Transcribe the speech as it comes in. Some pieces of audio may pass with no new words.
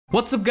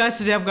What's up guys,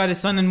 today I've got a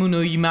Sun and Moon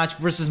OU match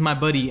versus my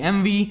buddy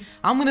Emvee.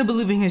 I'm gonna be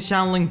leaving his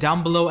channel link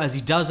down below as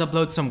he does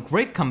upload some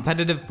great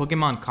competitive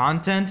Pokemon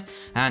content,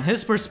 and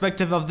his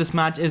perspective of this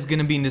match is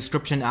gonna be in the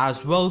description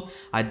as well.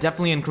 I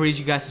definitely encourage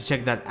you guys to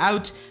check that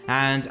out,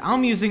 and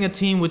I'm using a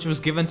team which was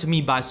given to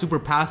me by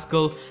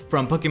Superpascal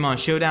from Pokemon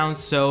Showdown,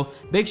 so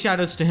big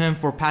shoutouts to him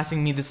for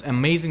passing me this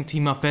amazing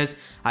team of his.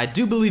 I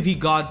do believe he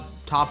got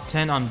top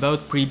 10 on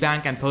both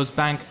pre-bank and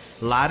post-bank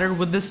ladder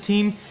with this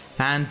team.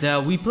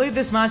 And we played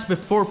this match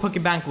before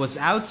Pokebank was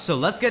out, so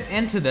let's get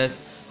into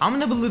this. I'm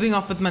gonna be leading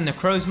off with my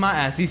Necrozma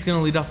as he's gonna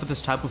lead off with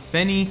this type of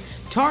Finny.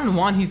 Turn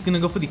 1, he's gonna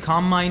go for the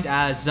Calm Mind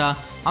as I'm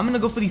gonna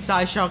go for the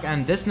Psyshock,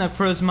 and this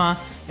Necrozma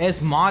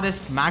is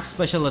modest max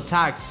special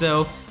attack.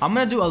 So I'm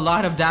gonna do a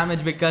lot of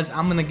damage because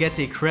I'm gonna get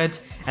a crit.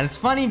 And it's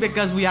funny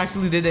because we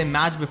actually did a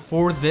match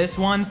before this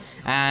one,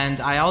 and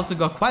I also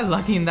got quite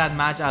lucky in that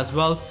match as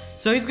well.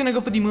 So he's gonna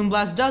go for the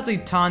Moonblast, does a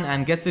ton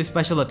and gets a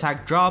special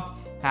attack drop.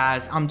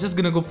 As I'm just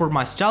gonna go for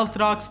my Stealth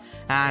Rocks,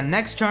 and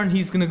next turn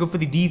he's gonna go for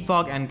the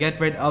Defog and get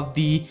rid of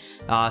the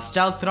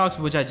Stealth Rocks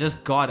which I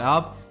just got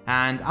up,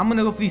 and I'm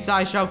gonna go for the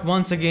Psyshock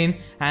once again,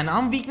 and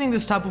I'm weakening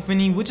this Tapu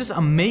Fini, which is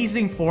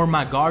amazing for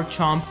my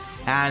Garchomp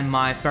and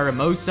my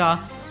Pheromosa.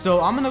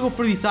 So I'm gonna go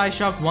for the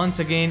Psyshock once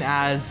again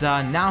as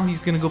now he's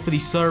gonna go for the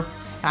Surf,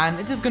 and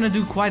it is gonna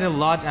do quite a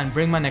lot and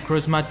bring my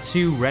Necrozma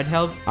to red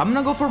health. I'm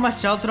gonna go for my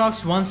Stealth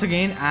Rocks once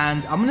again,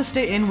 and I'm gonna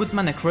stay in with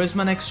my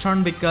Necrozma next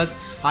turn because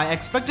I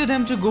expected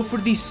him to go for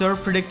the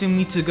Surf, predicting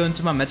me to go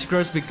into my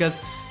Metagross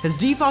because his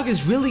Defog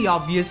is really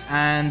obvious,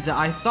 and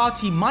I thought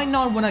he might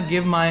not wanna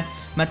give my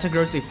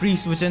Metagross a free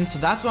switch in, so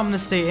that's why I'm gonna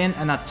stay in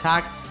and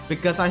attack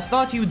because I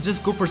thought he would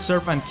just go for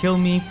Surf and kill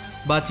me,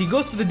 but he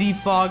goes for the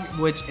Defog,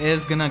 which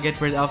is gonna get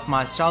rid of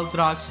my Stealth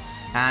Rocks.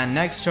 And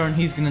next turn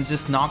he's gonna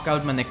just knock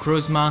out my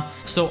Necrozma.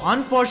 So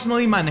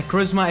unfortunately my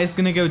Necrozma is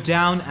gonna go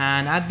down,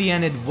 and at the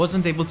end it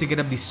wasn't able to get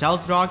up the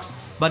Stealth Rocks,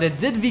 but it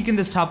did weaken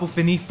this Tapu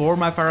Fini for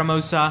my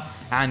Pheromosa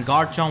and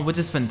Garchomp, which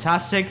is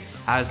fantastic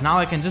as now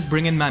I can just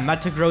bring in my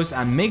Metagross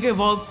and Mega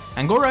Evolve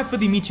and go right for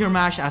the Meteor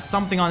Mash, as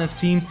something on his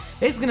team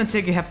is gonna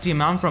take a hefty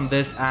amount from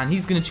this, and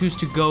he's gonna choose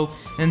to go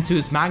into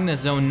his Magna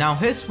Zone. Now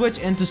his switch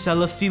into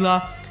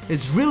Celesteela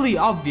is really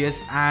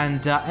obvious,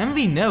 and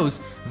Emvee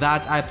knows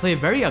that I play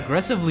very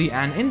aggressively,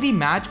 and in the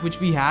match which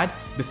we had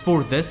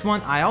before this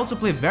one I also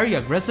play very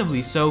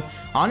aggressively. So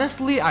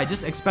honestly I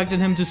just expected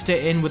him to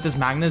stay in with his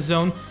Magna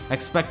Zone,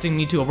 expecting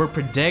me to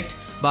overpredict,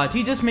 but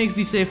he just makes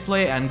the safe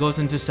play and goes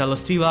into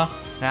Celesteela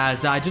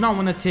as I do not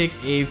want to take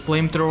a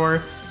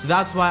Flamethrower, so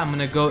that's why I'm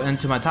gonna go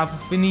into my Tapu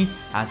Fini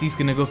as he's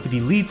gonna go for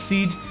the Lead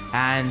Seed.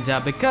 And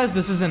because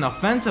this is an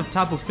offensive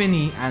Tapu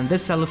Fini and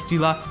this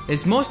Celesteela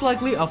is most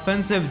likely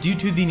offensive due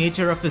to the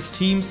nature of his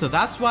team, so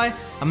that's why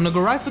I'm gonna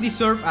go right for the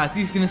Surf as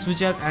he's gonna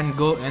switch out and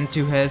go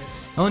into his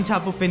own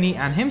Tapu Fini,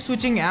 and him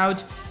switching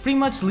out pretty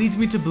much leads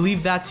me to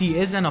believe that he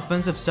is an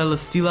offensive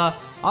Celesteela.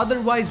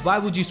 Otherwise, why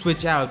would you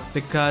switch out?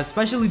 Because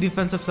especially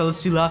defensive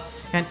Celesteela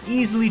can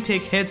easily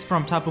take hits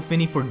from Tapu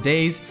Fini for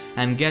days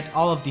and get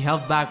all of the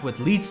health back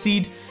with Lead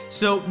Seed.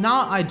 So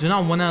now I do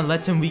not want to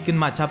let him weaken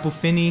my Tapu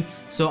Fini,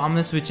 so I'm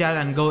going to switch out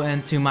and go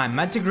into my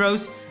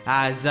Metagross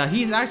as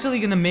he's actually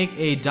going to make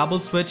a double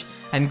switch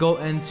and go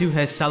into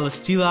his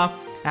Celesteela.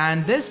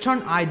 And this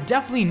turn I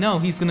definitely know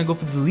he's gonna go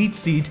for the Lead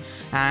Seed,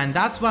 and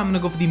that's why I'm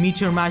gonna go for the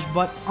Meteor Mash,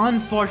 but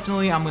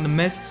unfortunately I'm gonna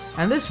miss,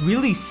 and this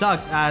really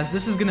sucks as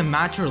this is gonna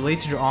matter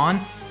later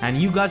on and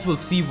you guys will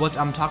see what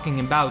I'm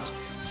talking about.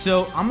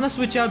 So I'm gonna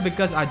switch out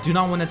because I do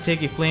not want to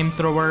take a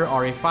Flamethrower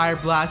or a Fire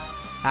Blast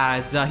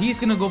as he's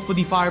gonna go for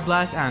the Fire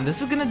Blast, and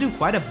this is gonna do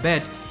quite a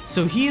bit.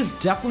 So he is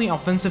definitely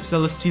offensive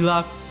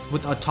Celesteela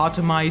with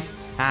Autotomize,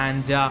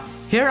 and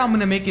here I'm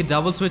gonna make a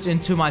double switch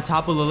into my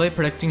Tapu Lele,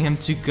 predicting him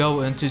to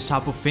go into his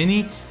Tapu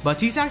Fini, but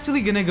he's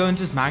actually gonna go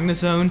into his Magna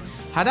Zone.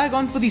 Had I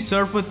gone for the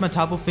Surf with my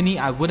Tapu Fini,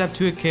 I would have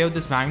 2 KO'd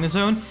this Magna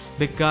Zone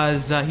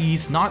because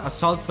he's not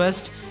Assault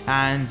Vest,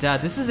 and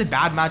this is a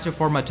bad matchup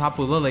for my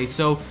Tapu Lele.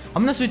 So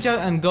I'm gonna switch out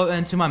and go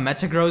into my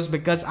Metagross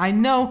because I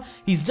know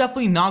he's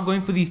definitely not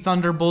going for the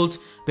Thunderbolt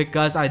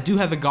because I do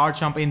have a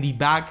Garchomp in the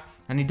back.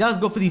 And he does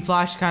go for the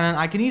Flash Cannon.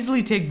 I can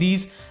easily take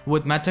these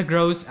with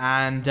Metagross,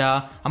 and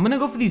I'm gonna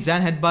go for the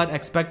Zen Headbutt,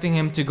 expecting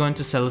him to go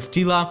into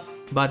Celesteela.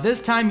 But this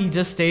time he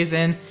just stays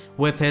in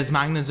with his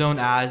Magna Zone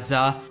as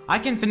I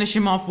can finish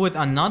him off with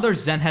another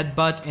Zen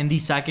Headbutt in the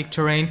Psychic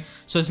terrain.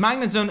 So his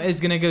Magna Zone is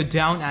gonna go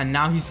down, and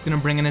now he's gonna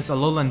bring in his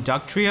Alolan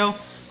Duck Trio.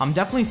 I'm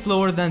definitely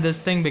slower than this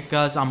thing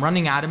because I'm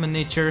running Adamant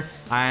Nature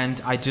and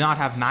I do not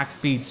have max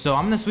speed. So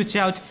I'm gonna switch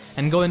out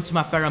and go into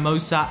my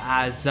Pheromosa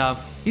as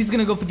he's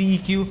gonna go for the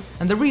EQ.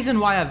 And the reason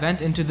why I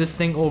went into this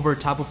thing over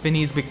Tapu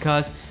Fini is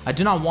because I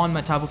do not want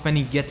my Tapu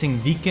Fini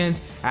getting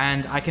weakened,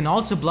 and I can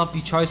also bluff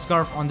the Choice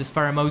Scarf on this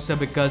Pheromosa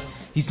because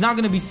he's not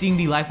gonna be seeing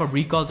the Life Orb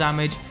Recall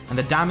damage, and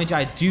the damage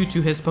I do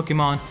to his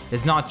Pokemon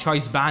is not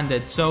Choice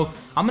Banded. So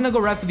I'm gonna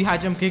go right for the High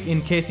Jump Kick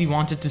in case he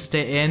wanted to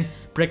stay in,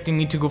 predicting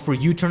me to go for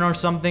U-turn or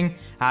something,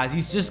 as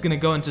he's just gonna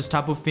go into his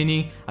Tapu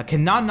Fini. I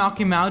cannot knock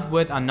him out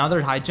with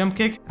another High Jump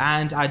Kick,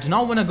 and I do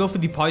not want to go for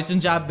the Poison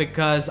Jab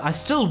because I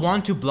still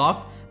want to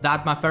bluff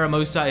that my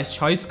Pheromosa is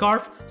Choice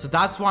Scarf, so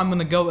that's why I'm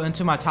gonna go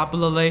into my Tapu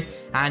Lele.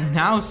 And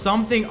now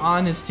something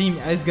on his team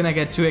is gonna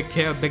get to a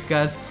KO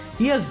because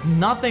he has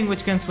nothing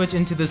which can switch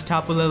into this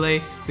Tapu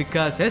Lele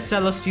because his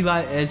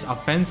Celesteela is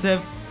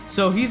offensive.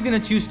 So he's gonna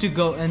choose to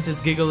go into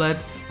his Gigalith,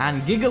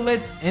 and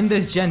Gigalith in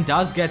this gen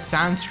does get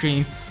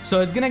Sandstream,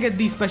 so it's gonna get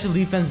the special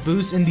defense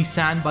boost in the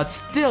sand, but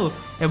still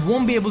it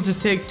won't be able to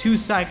take 2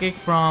 Psychic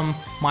from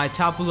my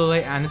Tapu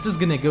Lele, and it's just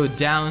gonna go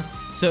down.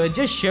 So it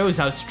just shows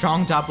how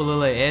strong Tapu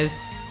Lele is.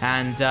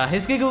 And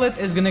his Gigalith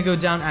is gonna go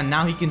down, and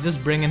now he can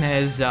just bring in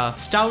his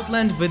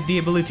Stoutland with the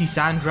ability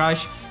Sand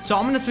Rush. So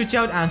I'm gonna switch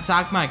out and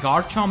sack my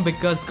Garchomp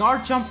because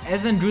Garchomp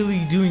isn't really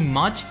doing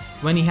much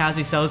when he has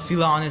a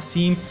Celesteela on his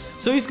team.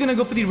 So he's gonna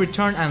go for the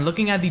return, and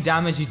looking at the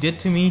damage he did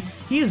to me,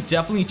 he is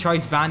definitely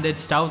Choice Banded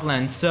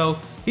Stoutland. So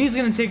he's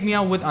gonna take me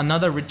out with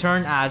another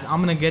return, as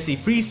I'm gonna get a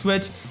free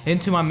switch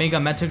into my Mega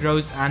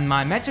Metagross, and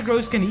my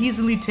Metagross can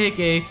easily take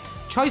a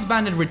Choice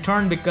Banded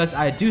return because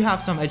I do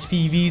have some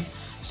HP EVs.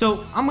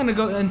 So I'm gonna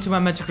go into my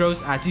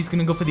Metagross as he's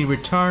gonna go for the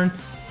return,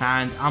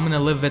 and I'm gonna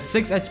live with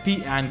 6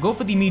 HP and go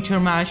for the Meteor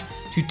Mash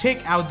to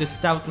take out the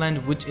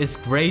Stoutland, which is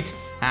great.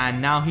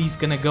 And now he's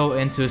gonna go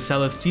into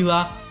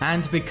Celesteela,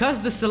 and because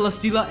the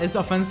Celesteela is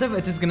offensive,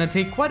 it is gonna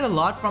take quite a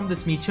lot from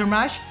this Meteor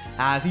Mash,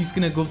 as he's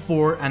gonna go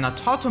for an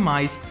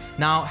Autotomize.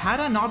 Now had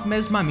I not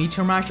missed my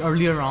Meteor Mash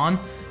earlier on,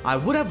 I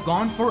would have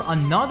gone for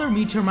another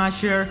Meteor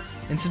Mash here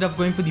instead of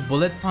going for the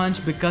Bullet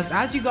Punch, because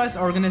as you guys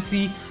are gonna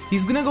see,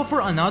 he's gonna go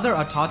for another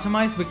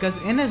Autotomize because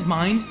in his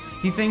mind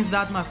he thinks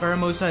that my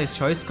Pheromosa is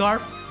Choice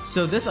Scarf.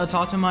 So this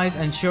Autotomize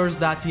ensures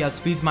that he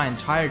outspeeds my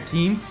entire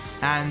team,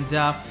 and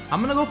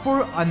I'm gonna go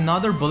for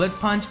another Bullet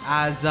Punch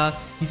as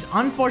he's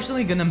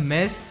unfortunately gonna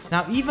miss.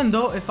 Now even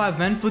though if I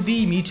went for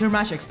the Meteor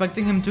Mash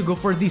expecting him to go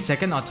for the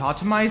second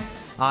Autotomize,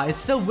 it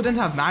still wouldn't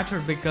have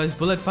mattered because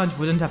Bullet Punch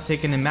wouldn't have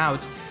taken him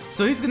out.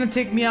 So he's gonna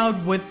take me out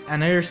with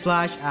an Air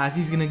Slash as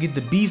he's gonna get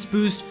the Beast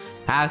Boost,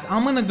 as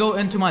I'm gonna go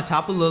into my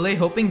Tapu Lele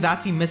hoping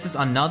that he misses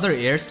another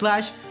Air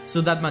Slash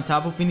so that my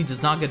Tapu Fini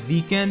does not get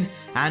weakened,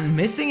 and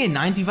missing a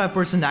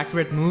 95%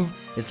 accurate move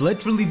is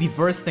literally the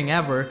worst thing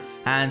ever.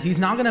 And he's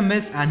not gonna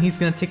miss, and he's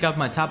gonna take out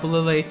my Tapu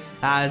Lele,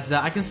 as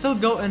I can still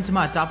go into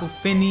my Tapu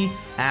Fini,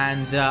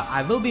 and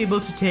I will be able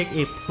to take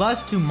a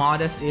 +2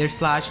 modest Air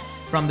Slash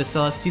from the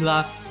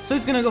Celesteela. So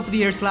he's gonna go for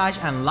the Air Slash,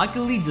 and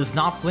luckily does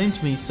not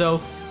flinch me,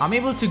 so I'm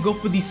able to go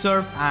for the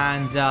Surf,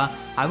 and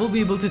I will be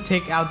able to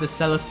take out the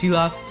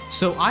Celesteela.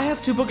 So I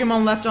have 2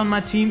 Pokemon left on my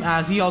team,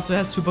 as he also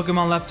has 2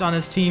 Pokemon left on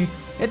his team.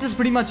 It is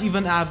pretty much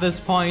even at this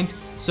point.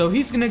 So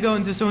he's gonna go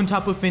into his own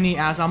Tapu Fini,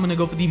 as I'm gonna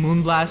go for the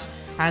Moonblast,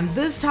 and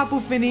this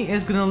Tapu Fini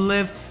is gonna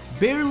live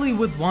barely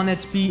with 1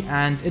 HP,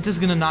 and it is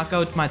gonna knock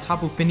out my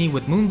Tapu Fini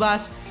with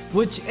Moonblast,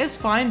 which is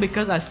fine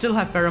because I still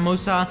have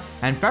Pheromosa,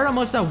 and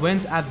Pheromosa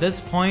wins at this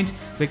point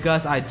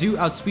because I do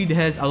outspeed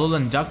his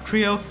Alolan Duck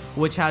Trio,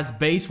 which has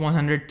base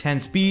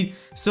 110 speed.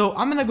 So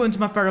I'm gonna go into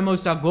my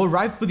Pheromosa, go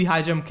right for the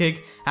High Jump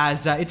Kick,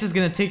 as it is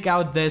gonna take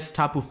out this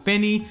Tapu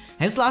Fini.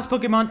 His last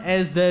Pokemon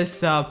is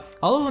this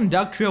Alolan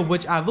Duck Trio,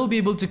 which I will be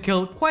able to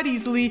kill quite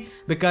easily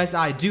because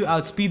I do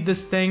outspeed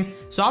this thing.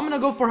 So I'm gonna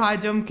go for High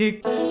Jump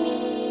Kick.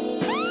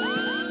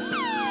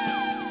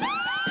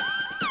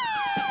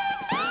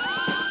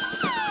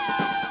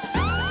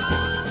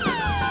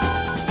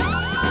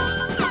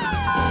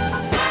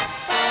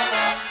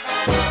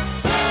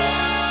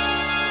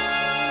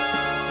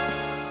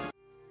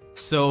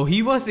 So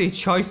he was a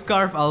Choice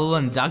Scarf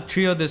Alolan Duck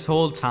Trio this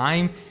whole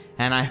time,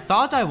 and I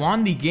thought I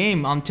won the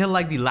game until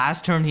like the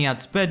last turn he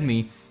outsped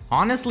me.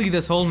 Honestly,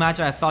 this whole match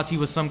I thought he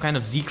was some kind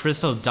of Z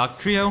Crystal Duck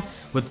Trio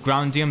with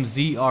Groundium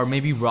Z or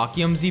maybe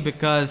Rockium Z,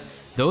 because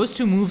those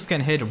 2 moves can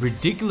hit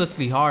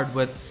ridiculously hard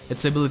with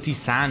its ability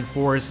Sand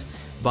Force.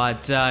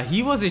 But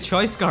he was a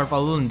Choice Scarf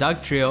Alolan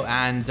Duck Trio,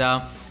 and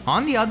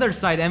on the other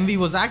side, Emvee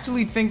was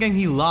actually thinking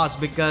he lost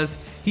because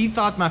he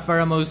thought my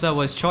Pheromosa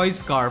was Choice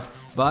Scarf.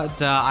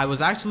 But I was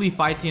actually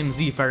Phytium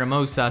Z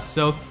Pheromosa,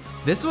 so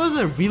this was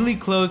a really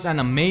close and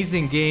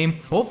amazing game.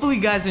 Hopefully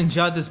you guys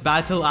enjoyed this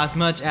battle as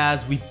much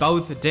as we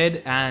both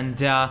did,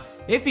 and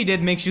if you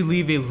did, make sure to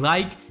leave a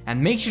like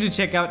and make sure to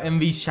check out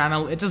Emvee's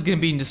channel. It is going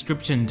to be in the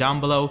description down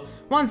below.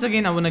 Once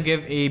again, I want to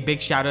give a big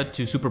shout out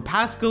to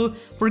Superpascal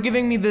for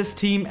giving me this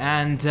team,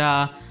 and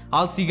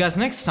I'll see you guys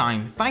next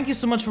time. Thank you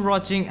so much for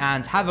watching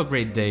and have a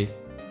great day.